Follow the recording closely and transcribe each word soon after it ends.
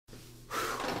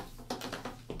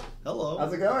Hello.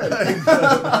 How's it going?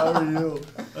 How are you?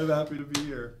 I'm happy to be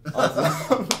here.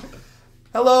 Awesome.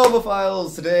 Hello,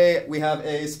 Opophiles. Today we have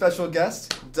a special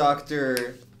guest,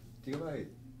 Dr. Do you go by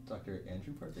Dr.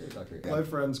 Andrew Parker or Dr. Andrew? My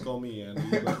friends call me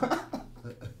Andy.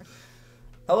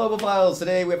 Hello, Opophiles.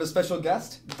 Today we have a special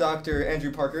guest. Dr.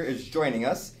 Andrew Parker is joining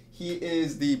us. He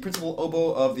is the principal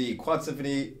oboe of the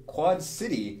Quad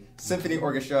City Symphony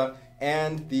Orchestra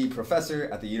and the professor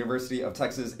at the University of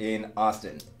Texas in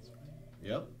Austin.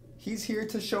 Yep. He's here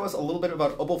to show us a little bit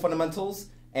about oboe fundamentals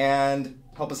and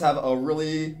help us have a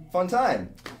really fun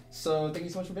time. So thank you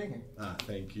so much for being here.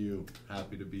 Thank you.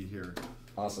 Happy to be here.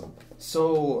 Awesome.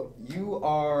 So you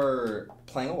are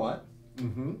playing a lot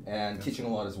and Yes. teaching a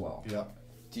lot as well. Yeah.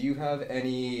 Do you have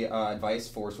any advice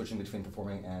for switching between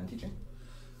performing and teaching?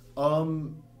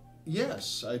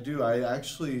 Yes, I do. I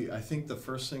think the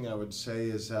first thing I would say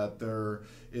is that there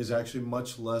is actually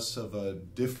much less of a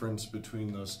difference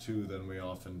between those two than we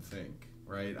often think,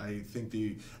 right? I think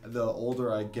the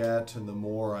older I get and the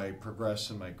more I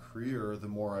progress in my career, the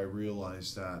more I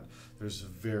realize that there's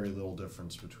very little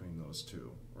difference between those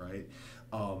two, right?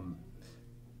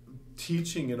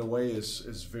 Teaching in a way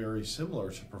is very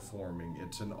similar to performing.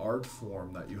 It's an art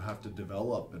form that you have to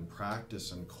develop and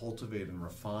practice and cultivate and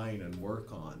refine and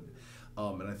work on.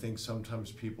 And I think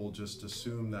sometimes people just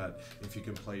assume that if you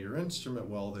can play your instrument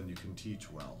well, then you can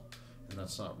teach well. And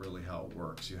that's not really how it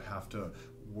works. You have to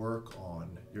work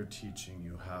on your teaching.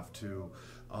 You have to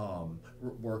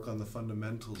work on the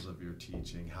fundamentals of your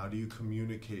teaching. How do you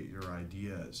communicate your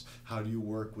ideas? How do you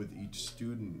work with each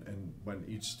student? And when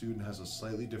each student has a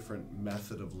slightly different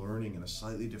method of learning and a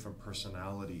slightly different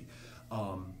personality,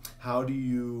 how do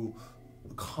you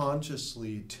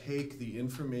consciously take the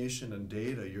information and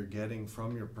data you're getting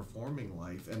from your performing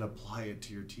life and apply it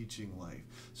to your teaching life?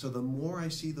 So the more I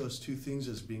see those two things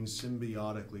as being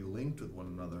symbiotically linked with one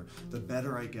another, the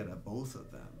better I get at both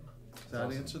of them. Does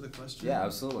that answer the question? Yeah,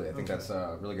 absolutely. I think that's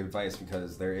really good advice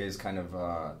because there is kind of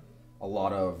a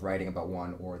lot of writing about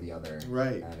one or the other.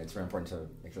 Right. And it's very important to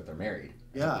make sure that they're married.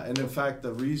 Yeah, and in fact,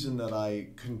 the reason that I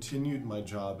continued my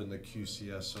job in the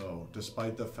QCSO,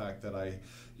 despite the fact that I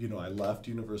left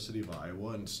University of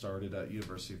Iowa and started at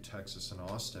University of Texas in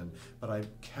Austin, but I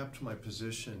kept my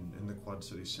position in the Quad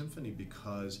City Symphony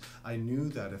because I knew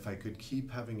that if I could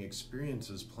keep having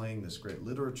experiences playing this great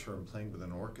literature and playing with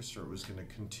an orchestra, it was going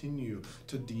to continue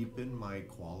to deepen my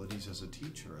qualities as a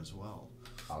teacher as well.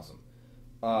 Awesome.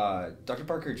 Dr.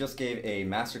 Parker just gave a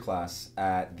masterclass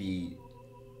at the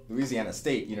Louisiana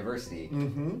State University,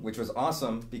 which was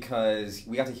awesome because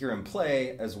we got to hear him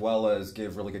play as well as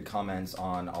give really good comments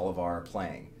on all of our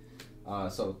playing.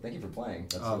 So thank you for playing.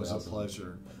 That's really It was awesome. a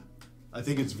pleasure. I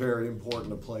think it's very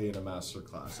important to play in a master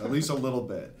class, at least a little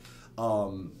bit.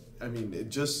 It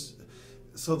just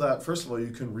so that, first of all,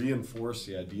 you can reinforce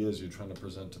the ideas you're trying to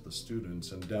present to the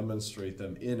students and demonstrate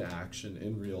them in action,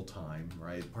 in real time,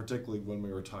 right? Particularly when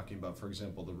we were talking about, for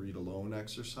example, the read-alone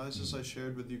exercises I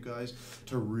shared with you guys,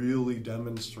 to really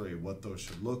demonstrate what those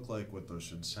should look like, what those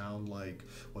should sound like,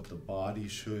 what the body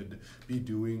should be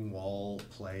doing while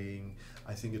playing.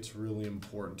 I think it's really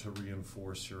important to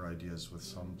reinforce your ideas with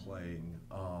some playing.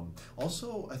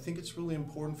 Also, I think it's really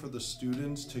important for the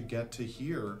students to get to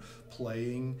hear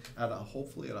playing at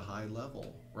hopefully at a high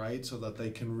level, right? So that they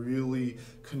can really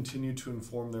continue to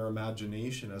inform their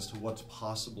imagination as to what's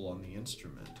possible on the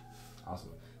instrument. Awesome.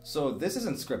 So this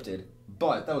isn't scripted,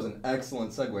 but that was an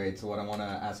excellent segue to what I want to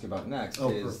ask you about next,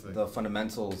 Perfect. The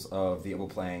fundamentals of the oboe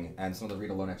playing and some of the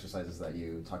read-alone exercises that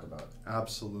you talked about.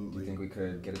 Absolutely. Do you think we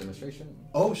could get a demonstration?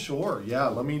 Oh, sure. Yeah,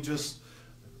 let me just...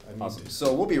 Awesome.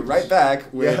 So we'll be right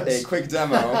back with Yes. a quick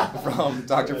demo from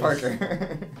Dr.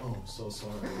 Parker. Oh, so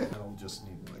sorry. I'll just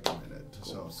need like a minute.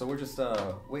 Cool. So we're just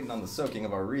waiting on the soaking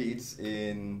of our reeds.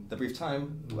 In the brief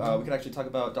time, we could actually talk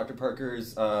about Dr.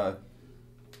 Parker's, I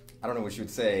don't know what you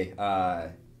would say,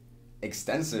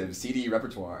 extensive CD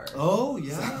repertoire. Oh,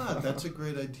 yeah, that's a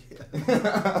great idea.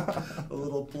 A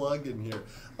little plug in here.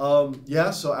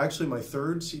 So actually my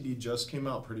third CD just came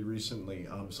out pretty recently.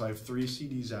 So I have 3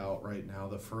 CDs out right now.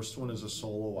 The first one is a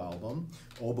solo album,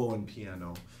 Oboe and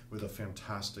Piano, with a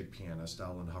fantastic pianist,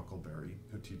 Alan Huckleberry,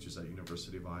 who teaches at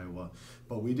University of Iowa.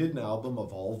 But we did an album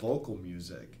of all vocal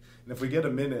music. And if we get a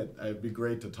minute, it'd be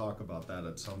great to talk about that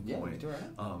at some point. Yeah, we can do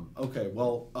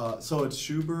it. So it's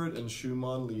Schubert and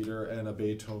Schumann Lieder and a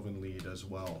Beethoven Lied as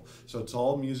well. So it's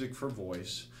all music for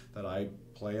voice that I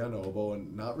play on oboe,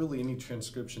 and not really any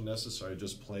transcription necessary. I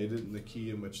just played it in the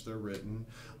key in which they're written.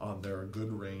 They're a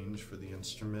good range for the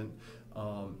instrument.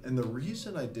 And the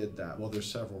reason I did that, well, there's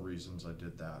several reasons I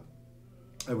did that.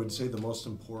 I would say the most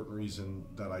important reason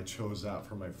that I chose that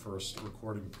for my first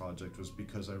recording project was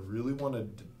because I really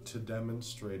wanted to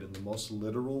demonstrate in the most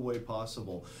literal way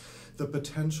possible the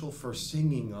potential for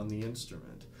singing on the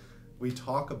instrument. We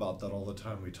talk about that all the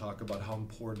time. We talk about how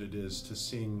important it is to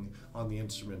sing on the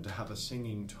instrument, to have a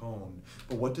singing tone.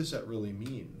 But what does that really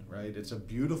mean, right? It's a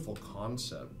beautiful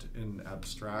concept in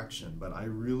abstraction, but I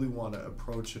really want to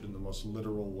approach it in the most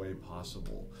literal way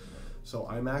possible. So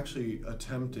I'm actually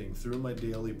attempting, through my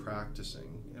daily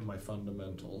practicing and my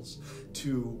fundamentals,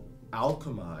 to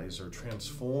alchemize or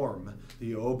transform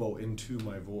the oboe into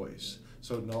my voice.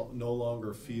 So it no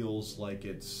longer feels like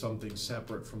it's something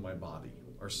separate from my body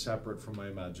or separate from my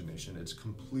imagination. It's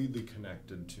completely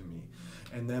connected to me.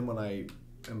 And then when I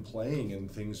am playing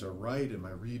and things are right and my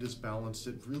reed is balanced,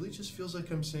 it really just feels like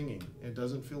I'm singing. It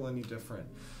doesn't feel any different.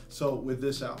 So with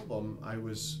this album, I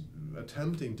was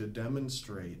attempting to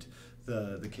demonstrate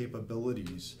the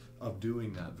capabilities of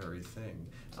doing that very thing.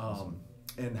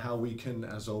 And how we can,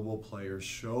 as oboe players,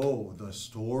 show the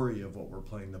story of what we're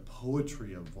playing, the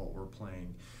poetry of what we're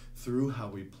playing, through how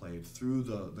we played, through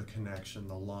the connection,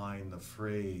 the line, the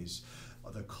phrase,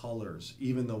 the colors,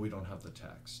 even though we don't have the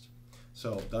text.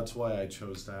 So that's why I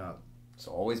chose that.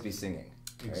 So always be singing.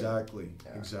 Right? Exactly,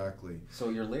 Yeah. Exactly.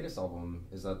 So your latest album,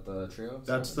 is that the trio?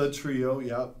 That's the trio,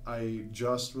 yeah. I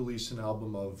just released an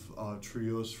album of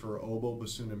trios for oboe,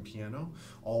 bassoon, and piano,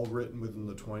 all written within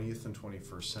the 20th and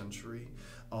 21st century,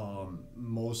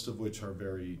 most of which are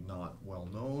very not well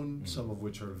known, some of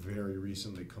which are very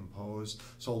recently composed.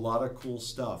 So a lot of cool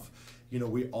stuff. You know,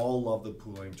 we all love the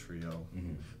Poulenc trio.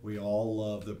 We all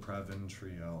love the Previn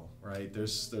trio, right?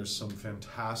 There's some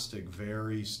fantastic,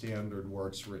 very standard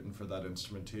works written for that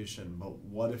instrumentation. But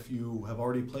what if you have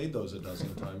already played those a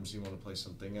dozen times, you want to play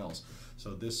something else?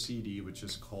 So this CD, which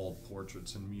is called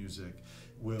Portraits in Music,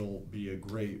 will be a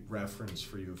great reference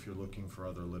for you if you're looking for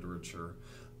other literature.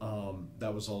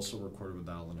 That was also recorded with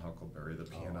Alan Huckleberry, the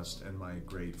pianist, and my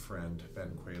great friend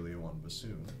Ben Quailio on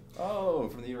bassoon. Oh,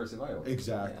 from the University of Iowa.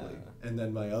 Exactly. Yeah. And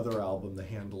then my other album, the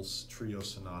Handel's Trio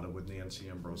Sonata with Nancy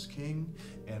Ambrose King,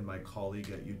 and my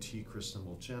colleague at UT, Kristen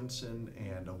Wolf-Jensen,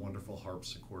 and a wonderful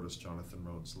harpsichordist, Jonathan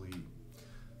Rhodes Lee.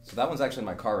 So that one's actually in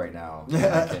my car right now.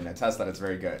 I can attest that it's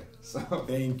very good. So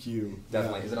Thank you.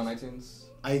 definitely. Yeah. Is it on iTunes?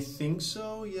 I think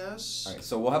so, yes. All right,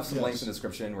 so we'll have some links in the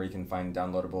description where you can find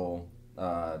downloadable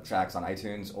tracks on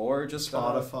iTunes or just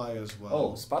Spotify as well.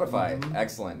 Oh, Spotify.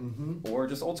 Excellent. Or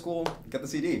just old school, get the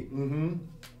CD.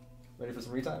 Ready for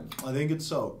some re-time? I think it's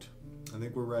soaked. I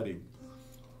think we're ready.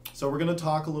 So we're going to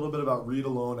talk a little bit about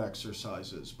read-alone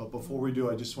exercises. But before we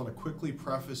do, I just want to quickly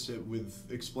preface it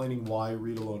with explaining why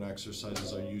read-alone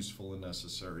exercises are useful and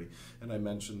necessary. And I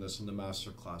mentioned this in the master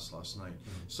class last night.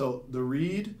 So the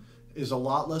reed is a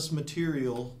lot less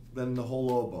material than the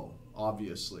whole oboe,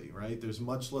 obviously, right? There's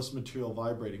much less material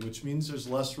vibrating, which means there's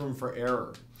less room for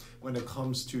error when it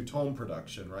comes to tone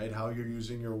production, right? How you're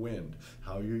using your wind,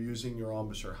 how you're using your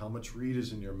embouchure, how much reed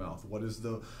is in your mouth, what is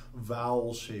the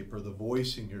vowel shape or the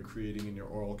voicing you're creating in your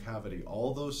oral cavity.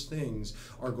 All those things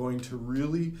are going to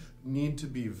really need to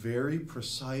be very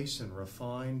precise and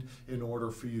refined in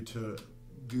order for you to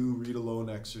do read-alone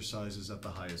exercises at the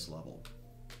highest level.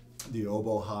 The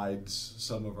oboe hides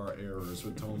some of our errors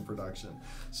with tone production.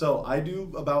 So I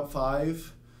do about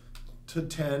 5 to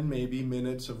 10 maybe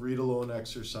minutes of read-alone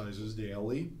exercises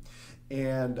daily.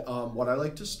 And what I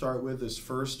like to start with is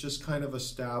first just kind of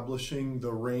establishing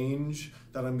the range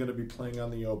that I'm going to be playing on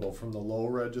the oboe from the low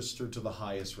register to the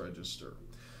highest register.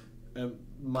 And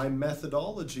my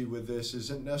methodology with this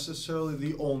isn't necessarily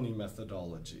the only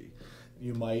methodology.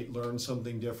 You might learn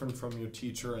something different from your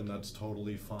teacher, and that's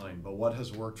totally fine. But what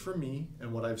has worked for me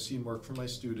and what I've seen work for my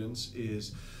students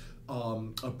is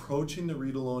approaching the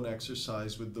read-alone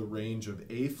exercise with the range of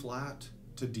A flat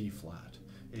to D flat.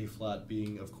 A flat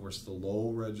being, of course, the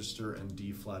low register, and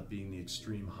D flat being the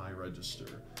extreme high register.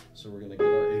 So we're going to get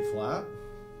our A flat.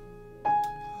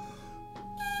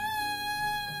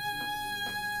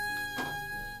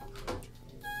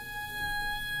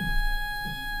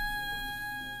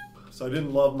 So I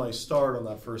didn't love my start on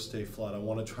that first A flat. I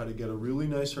want to try to get a really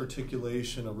nice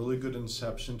articulation, a really good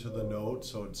inception to the note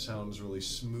so it sounds really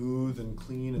smooth and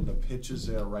clean and the pitch is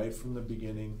there right from the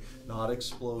beginning. Not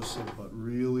explosive, but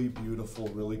really beautiful,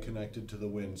 really connected to the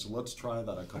wind. So let's try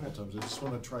that a couple times. I just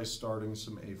want to try starting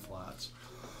some A flats.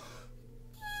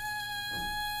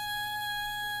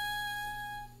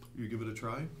 You give it a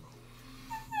try?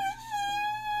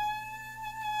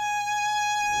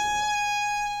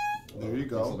 There you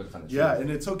go. Yeah, and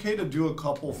it's okay to do a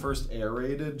couple first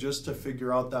aerated just to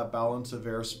figure out that balance of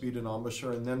airspeed and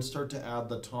embouchure, and then start to add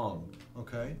the tongue,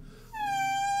 okay?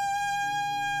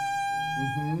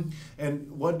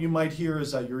 And what you might hear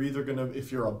is that you're either going to,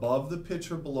 if you're above the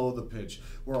pitch or below the pitch.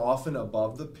 We're often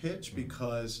above the pitch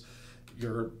because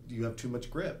you have too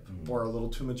much grip or a little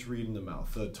too much reed in the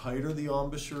mouth. The tighter the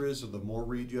embouchure is, or the more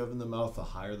reed you have in the mouth, the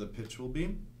higher the pitch will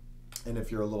be. And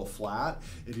if you're a little flat,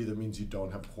 it either means you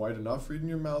don't have quite enough reed in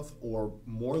your mouth, or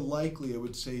more likely, I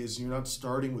would say, is you're not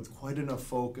starting with quite enough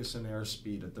focus and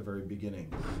airspeed at the very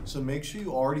beginning. So make sure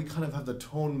you already kind of have the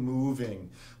tone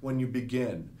moving when you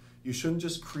begin. You shouldn't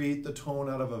just create the tone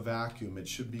out of a vacuum. It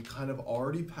should be kind of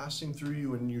already passing through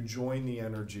you and you join the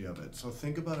energy of it. So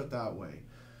think about it that way.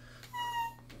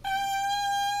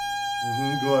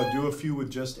 Good. Do a few with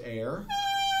just air.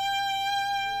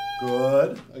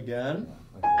 Good. Again.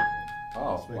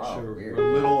 Oh, Let's make wow, sure weird. we're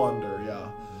a little under, yeah.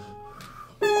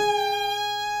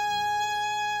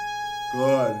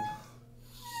 Good.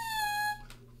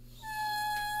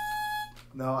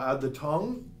 Now add the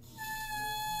tongue.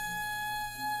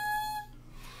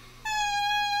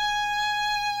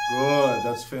 Good,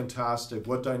 that's fantastic.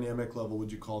 What dynamic level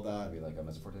would you call that? Maybe like a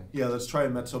mezzo forte? Yeah, let's try a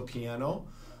mezzo piano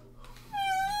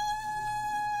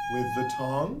with the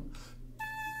tongue.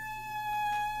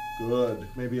 Good.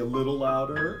 Maybe a little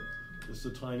louder, just a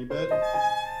tiny bit.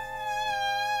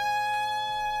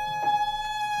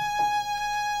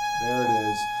 There it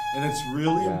is. And it's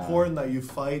really important that you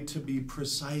fight to be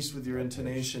precise with your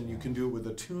intonation. You can do it with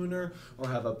a tuner or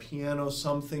have a piano,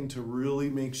 something to really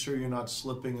make sure you're not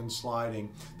slipping and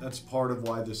sliding. That's part of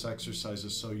why this exercise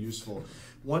is so useful.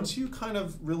 Once you kind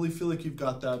of really feel like you've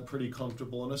got that pretty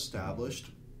comfortable and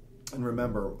established, and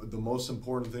remember, the most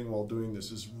important thing while doing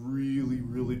this is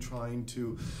really trying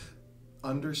to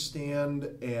understand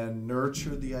and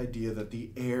nurture the idea that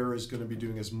the air is going to be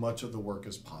doing as much of the work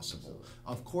as possible.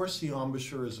 Of course, the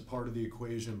embouchure is a part of the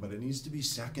equation, but it needs to be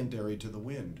secondary to the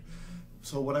wind.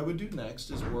 So what I would do next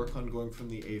is work on going from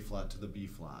the A flat to the B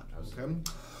flat. Okay?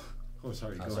 Oh,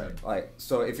 sorry. Go ahead. All right.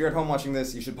 So if you're at home watching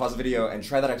this, you should pause the video and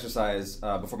try that exercise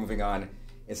before moving on.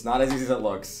 It's not as easy as it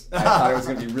looks. I thought it was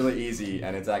going to be really easy,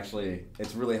 and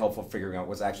it's really helpful figuring out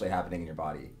what's actually happening in your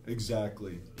body.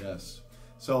 Exactly. Yes.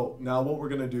 So now what we're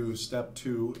going to do, step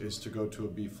 2, is to go to a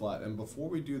B flat. And before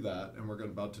we do that, and we're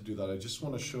about to do that, I just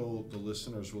want to show the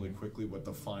listeners really quickly what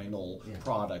the final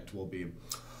product will be.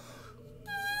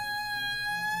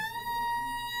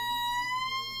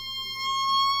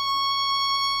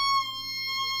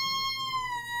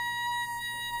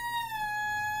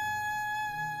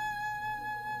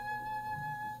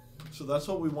 So that's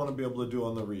what we want to be able to do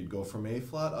on the reed. Go from A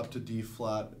flat up to D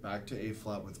flat, back to A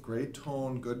flat with great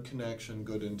tone, good connection,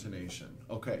 good intonation.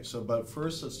 Okay, so but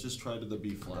first let's just try to the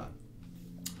B flat.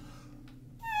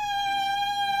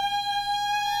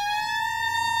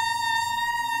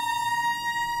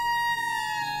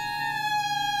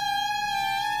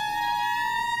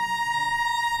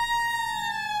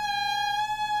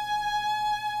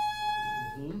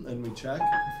 And we check.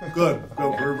 Good.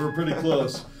 We're pretty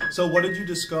close. So what did you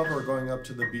discover going up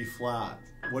to the B flat?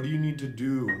 What do you need to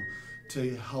do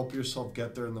to help yourself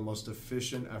get there in the most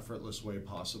efficient, effortless way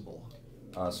possible?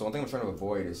 So one thing I'm trying to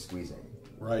avoid is squeezing.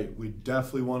 Right. We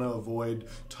definitely want to avoid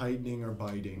tightening or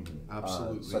biting.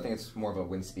 Absolutely. So I think it's more of a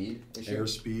wind speed issue.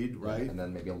 Airspeed, right? And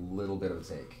then maybe a little bit of a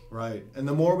take. Right. And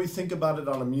the more we think about it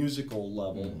on a musical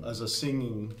level, as a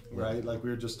singing, right, like we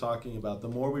were just talking about, the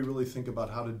more we really think about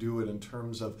how to do it in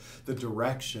terms of the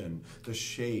direction, the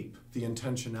shape, the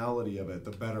intentionality of it,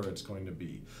 the better it's going to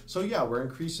be. So yeah, we're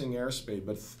increasing airspeed,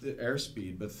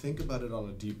 but think about it on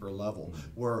a deeper level.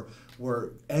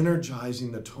 We're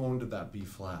energizing the tone to that B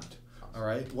flat. All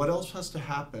right. What else has to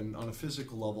happen on a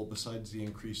physical level besides the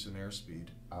increase in airspeed?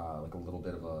 Like a little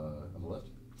bit of a lift.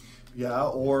 Yeah,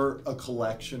 or a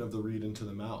collection of the reed into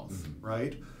the mouth,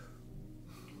 right?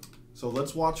 So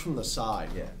let's watch from the side.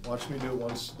 Yeah. Watch me do it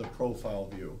once, the profile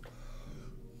view.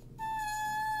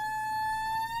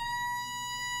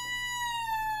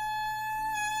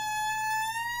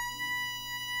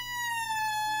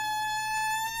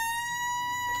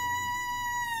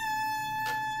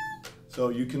 So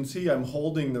you can see I'm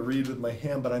holding the reed with my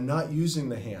hand, but I'm not using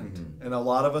the hand. And a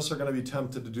lot of us are going to be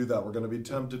tempted to do that. We're going to be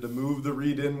tempted to move the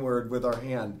reed inward with our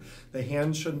hand. The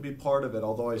hand shouldn't be part of it,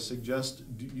 although I suggest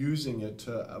using it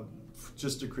to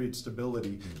just to create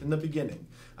stability in the beginning.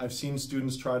 I've seen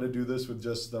students try to do this with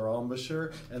just their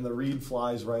embouchure, and the reed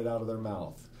flies right out of their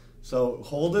mouth. So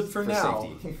hold it for now,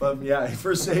 safety. But yeah,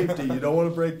 for safety, you don't want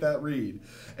to break that reed.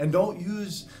 And don't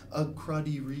use a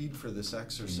cruddy reed for this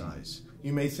exercise.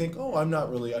 You may think, oh, I'm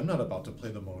not about to play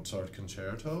the Mozart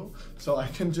concerto, so I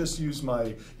can just use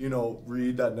my,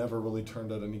 reed that never really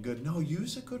turned out any good. No,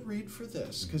 use a good reed for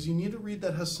this, because you need a reed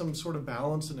that has some sort of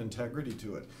balance and integrity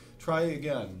to it. Try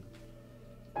again.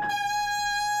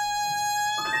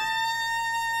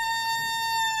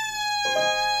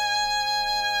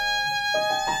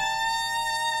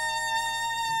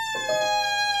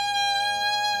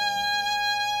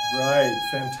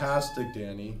 Fantastic,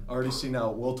 Danny. Already see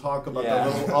now. We'll talk about Yeah.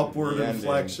 the little upward The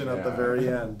inflection ending, at the yeah. very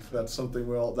end. That's something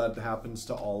that happens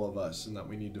to all of us, and that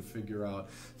we need to figure out.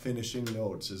 Finishing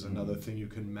notes is another thing you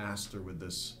can master with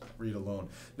this read alone.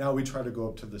 Now we try to go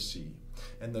up to the C,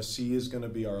 and the C is going to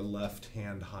be our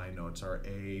left-hand high notes, our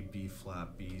A, B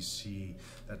flat, B, C.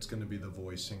 That's going to be the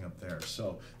voicing up there.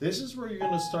 So this is where you're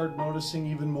going to start noticing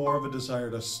even more of a desire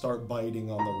to start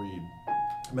biting on the reed.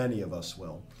 Many of us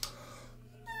will.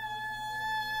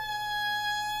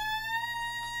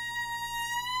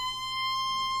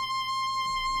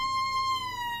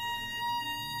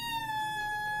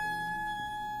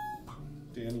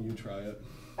 Danny, you try it.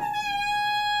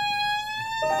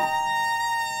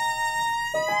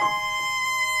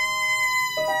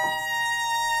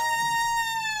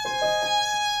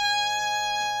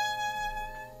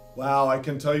 Wow, I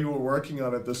can tell you were working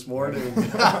on it this morning.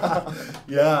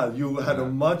 Yeah, you had a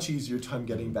much easier time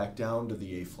getting back down to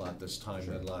the A flat this time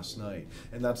than last night.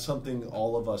 And that's something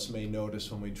all of us may notice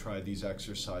when we try these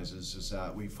exercises, is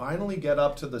that we finally get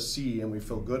up to the C and we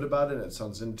feel good about it. It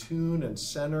sounds in tune and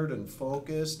centered and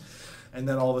focused. And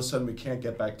then all of a sudden we can't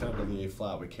get back down to the A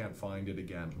flat. We can't find it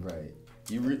again. Right.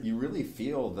 You really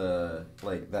feel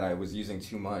that I was using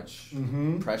too much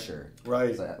pressure.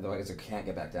 Right. Otherwise I can't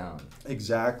get back down.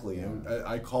 Exactly. Yeah. And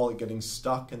I call it getting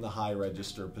stuck in the high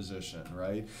register position,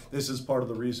 right? This is part of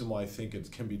the reason why I think it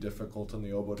can be difficult in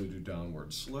the oboe to do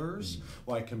downward slurs,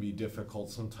 why it can be difficult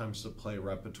sometimes to play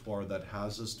repertoire that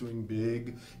has us doing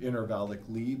big intervallic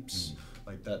leaps.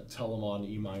 Like that Telemon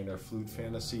E minor flute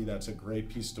fantasy, that's a great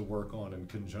piece to work on in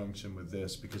conjunction with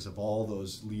this because of all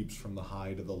those leaps from the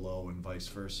high to the low and vice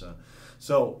versa.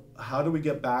 So how do we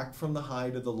get back from the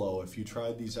high to the low? If you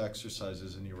tried these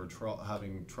exercises and you were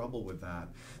having trouble with that,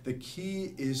 the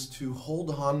key is to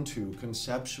hold on to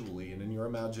conceptually and in your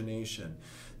imagination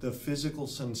the physical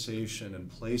sensation and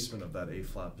placement of that A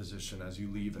flat position as you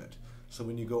leave it. So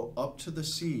when you go up to the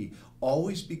C,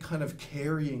 always be kind of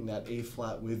carrying that A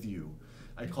flat with you.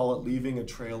 I call it leaving a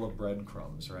trail of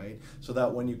breadcrumbs, right? So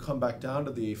that when you come back down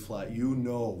to the A flat, you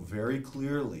know very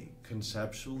clearly,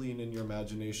 conceptually and in your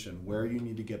imagination, where you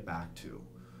need to get back to.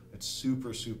 It's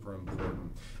super, super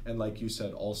important. And like you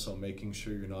said, also making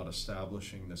sure you're not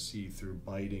establishing the C through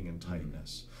biting and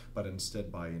tightness, but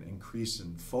instead by an increase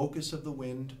in focus of the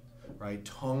wind, right?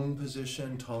 Tongue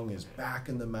position, tongue is back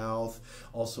in the mouth.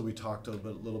 Also, we talked a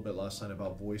little bit last night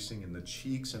about voicing in the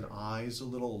cheeks and eyes, a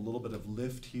little bit of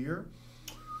lift here.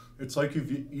 It's like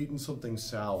you've eaten something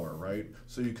sour, right?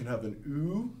 So you can have an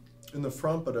oo in the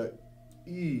front, but a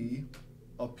e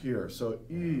up here. So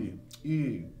e,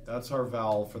 e, that's our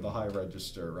vowel for the high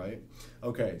register, right?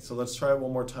 Okay, so let's try it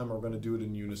one more time. We're going to do it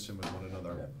in unison with one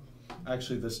another.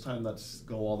 Actually, this time let's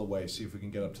go all the way, see if we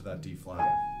can get up to that D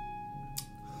flat.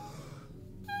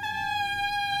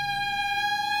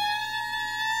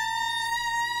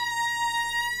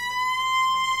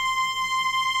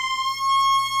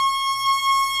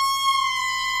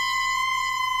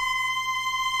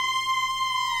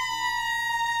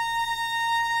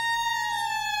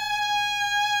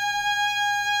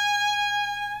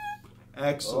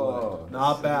 Excellent.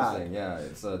 Not bad. Yeah,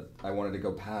 I wanted to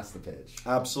go past the pitch.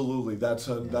 Absolutely. That's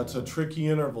a tricky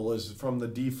interval, is from the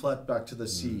D flat back to the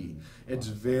C. It's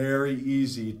very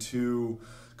easy to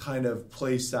kind of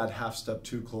place that half step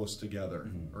too close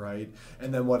together, right?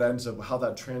 And then what ends up, how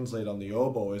that translates on the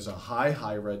oboe is a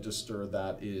high register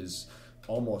that is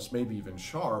almost maybe even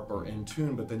sharp or in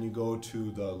tune, but then you go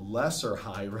to the lesser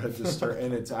high register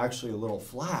and it's actually a little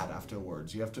flat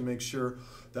afterwards. You have to make sure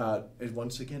that,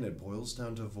 once again, it boils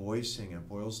down to voicing, it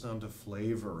boils down to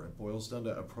flavor, it boils down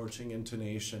to approaching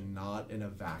intonation not in a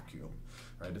vacuum,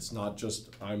 right? It's not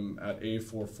just I'm at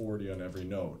A440 on every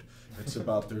note. It's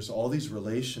about there's all these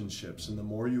relationships, and the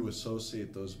more you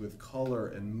associate those with color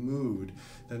and mood,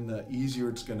 then the easier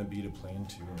it's going to be to play in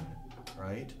tune,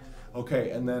 right? Okay,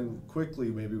 and then quickly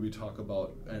maybe we talk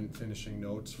about and finishing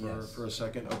notes for a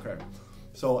second. Okay,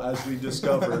 so as we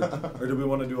discovered, or do we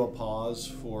want to do a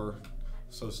pause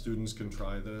so students can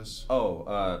try this?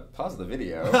 Oh, pause the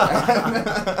video.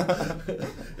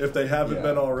 If they haven't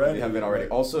been already. If they haven't been already.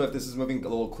 Also, if this is moving a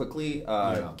little quickly,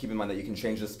 keep in mind that you can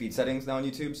change the speed settings now on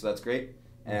YouTube, so that's great.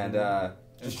 And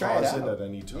just try it out. At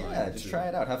any time. Yeah, just try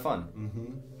it out. Have fun.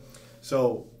 Mm-hmm.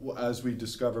 So, as we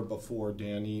discovered before,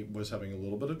 Danny was having a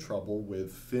little bit of trouble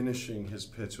with finishing his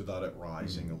pitch without it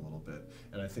rising a little bit.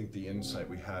 And I think the insight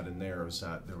we had in there is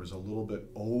that there was a little bit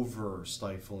over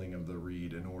stifling of the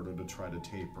reed in order to try to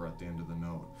taper at the end of the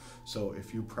note. So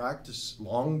if you practice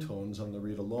long tones on the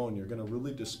reed alone, you're going to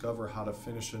really discover how to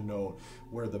finish a note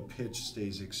where the pitch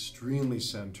stays extremely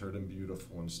centered and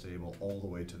beautiful and stable all the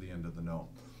way to the end of the note.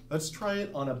 Let's try it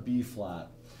on a B flat.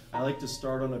 I like to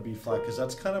start on a B flat because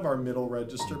that's kind of our middle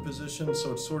register position,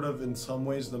 so it's sort of in some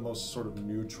ways the most sort of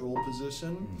neutral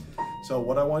position. So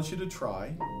what I want you to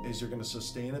try is you're going to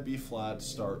sustain a B flat,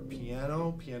 start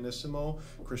piano, pianissimo,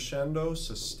 crescendo,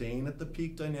 sustain at the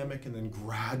peak dynamic, and then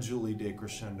gradually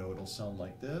decrescendo. It'll sound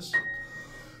like this.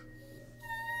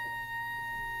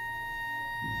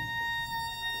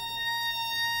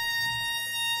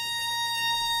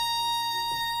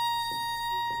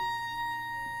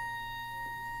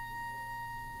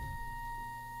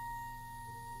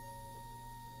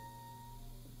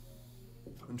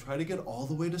 And try to get all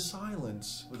the way to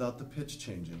silence without the pitch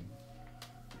changing.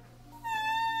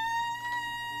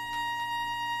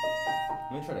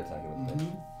 Let me try to attack it with pitch.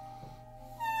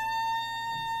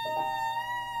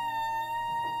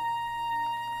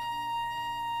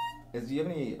 Do you have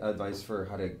any advice for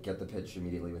how to get the pitch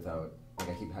immediately without, like,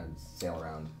 I keep having to sail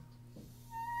around?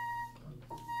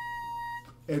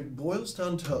 It boils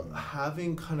down to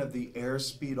having kind of the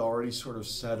airspeed already sort of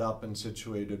set up and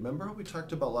situated. Remember how we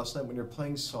talked about last night when you're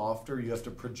playing softer, you have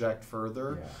to project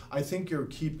further? Yeah. I think you're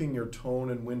keeping your tone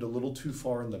and wind a little too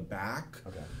far in the back.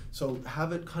 Okay. So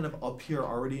have it kind of up here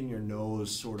already in your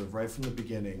nose, sort of right from the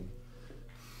beginning.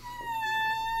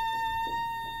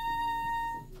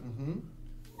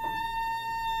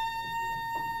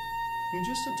 You're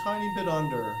just a tiny bit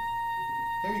under.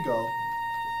 There you go.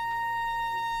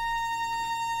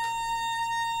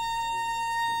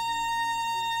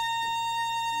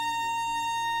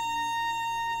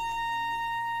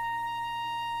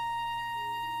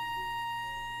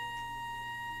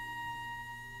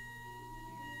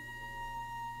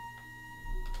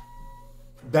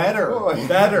 Better,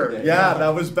 better. Yeah,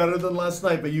 that was better than last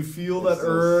night, but you feel that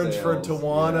urge for it to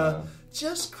wanna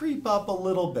just creep up a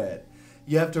little bit.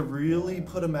 You have to really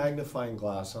put a magnifying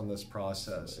glass on this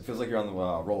process. It feels like you're on the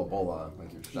rollabola,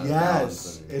 like you're trying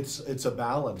yes, to balance it's a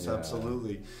balance,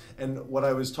 absolutely. And what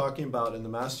I was talking about in the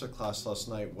master class last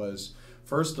night was,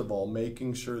 first of all,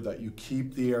 making sure that you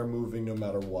keep the air moving no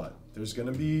matter what. There's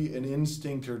going to be an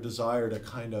instinct or desire to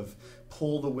kind of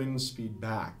pull the wind speed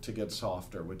back to get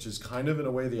softer, which is kind of in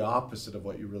a way the opposite of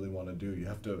what you really want to do. You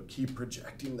have to keep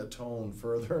projecting the tone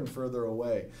further and further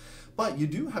away. But you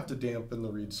do have to dampen the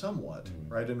reed somewhat,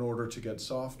 right, in order to get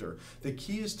softer. The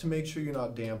key is to make sure you're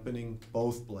not dampening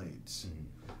both blades.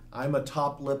 I'm a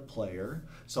top lip player,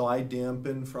 so I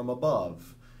dampen from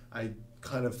above. I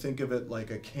kind of think of it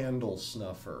like a candle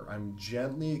snuffer. I'm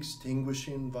gently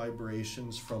extinguishing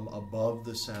vibrations from above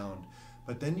the sound.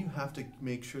 But then you have to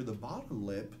make sure the bottom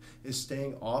lip is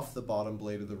staying off the bottom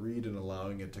blade of the reed and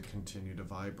allowing it to continue to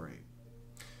vibrate.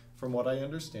 From what I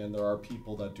understand, there are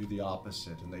people that do the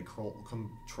opposite and they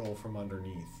control from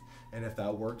underneath. And if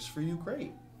that works for you,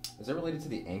 great. Is that related to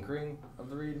the anchoring of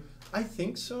the reed? I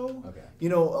think so. Okay. You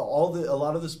know, a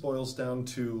lot of this boils down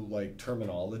to like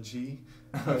terminology.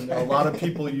 And a lot of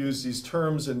people use these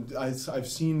terms, and I've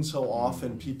seen so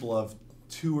often people have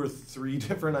 2 or 3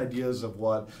 different ideas of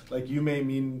what, like you may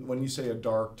mean, when you say a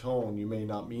dark tone, you may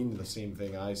not mean the same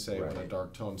thing I say when a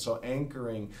dark tone. So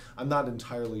anchoring, I'm not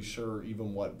entirely sure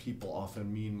even what people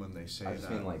often mean when they say that. I just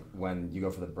mean like when you go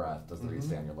for the breath, does the reed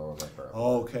stay on your lower lip? Or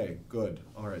okay, good.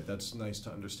 All right, that's nice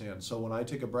to understand. So when I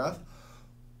take a breath,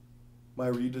 my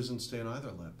reed doesn't stay on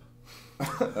either lip.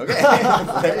 Okay,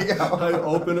 there you go. I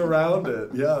open around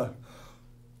it, yeah.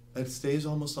 It stays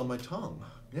almost on my tongue,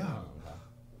 yeah.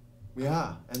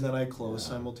 Yeah, and then I close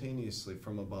simultaneously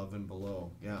from above and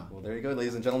below. Yeah. Well, there you go,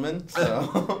 ladies and gentlemen.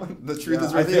 So the truth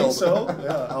is revealed. I think so.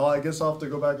 Yeah. Well, I guess I'll have to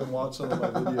go back and watch some of my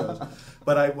videos.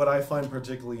 But what I find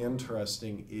particularly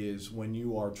interesting is when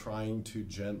you are trying to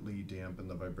gently dampen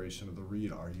the vibration of the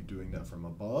reed, are you doing that from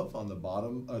above on the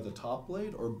bottom or the top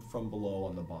blade, or from below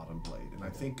on the bottom blade? And I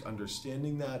think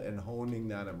understanding that and honing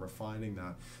that and refining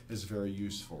that is very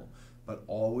useful. But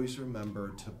always remember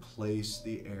to place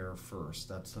the air first.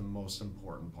 That's the most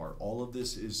important part. All of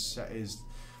this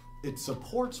it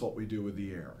supports what we do with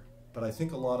the air. But I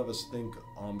think a lot of us think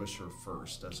embouchure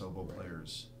first as oboe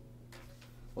players.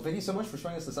 Well, thank you so much for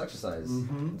showing us this exercise.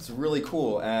 It's really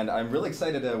cool, and I'm really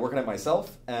excited to work on it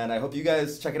myself, and I hope you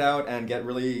guys check it out and get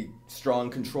really strong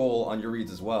control on your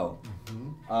reeds as well.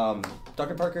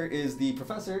 Dr. Parker is the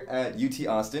professor at UT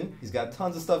Austin. He's got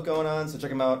tons of stuff going on, so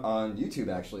check him out on YouTube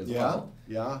actually as well.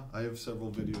 Yeah, I have several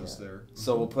videos there.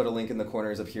 So we'll put a link in the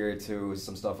corners up here to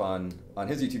some stuff on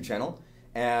his YouTube channel.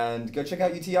 And go check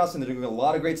out UT Austin. They're doing a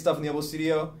lot of great stuff in the oboe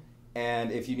studio.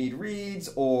 And if you need reeds,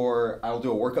 or I'll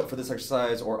do a workup for this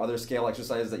exercise or other scale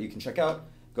exercises that you can check out,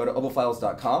 go to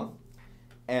oboefiles.com.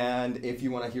 And if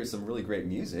you want to hear some really great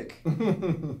music,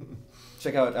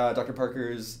 check out Dr.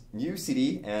 Parker's new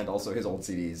CD and also his old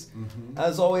CDs.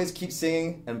 As always, keep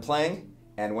singing and playing,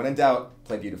 and when in doubt,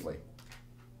 play beautifully.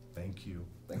 Thank you.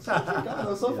 Thanks so much for coming. That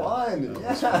was so fun.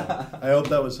 Was fun. I hope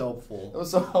that was helpful. It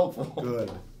was so helpful. Good.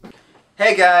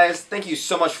 Hey guys, thank you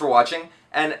so much for watching,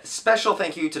 and special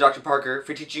thank you to Dr. Parker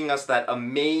for teaching us that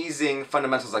amazing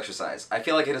fundamentals exercise. I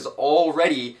feel like it has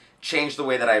already changed the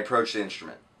way that I approach the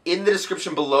instrument. In the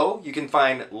description below, you can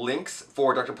find links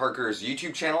for Dr. Parker's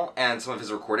YouTube channel and some of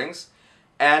his recordings.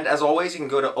 And as always, you can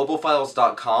go to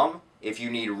oboefiles.com if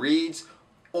you need reads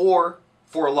or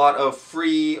for a lot of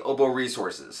free oboe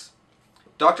resources.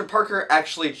 Dr. Parker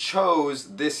actually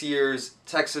chose this year's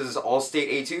Texas All-State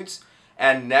Etudes,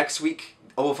 and next week,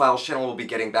 Oboe Files channel will be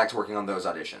getting back to working on those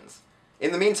auditions.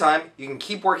 In the meantime, you can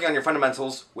keep working on your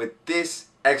fundamentals with this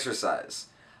exercise.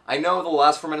 I know the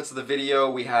last 4 minutes of the video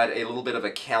we had a little bit of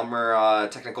a camera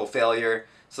technical failure,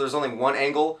 so there's only one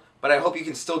angle, but I hope you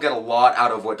can still get a lot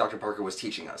out of what Dr. Parker was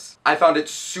teaching us. I found it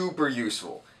super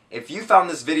useful. If you found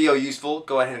this video useful,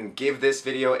 go ahead and give this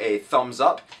video a thumbs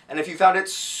up, and if you found it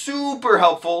super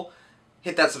helpful,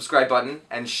 hit that subscribe button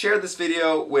and share this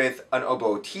video with an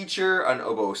oboe teacher, an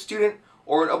oboe student,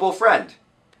 or an oboe friend.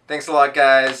 Thanks a lot,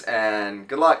 guys, and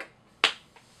good luck!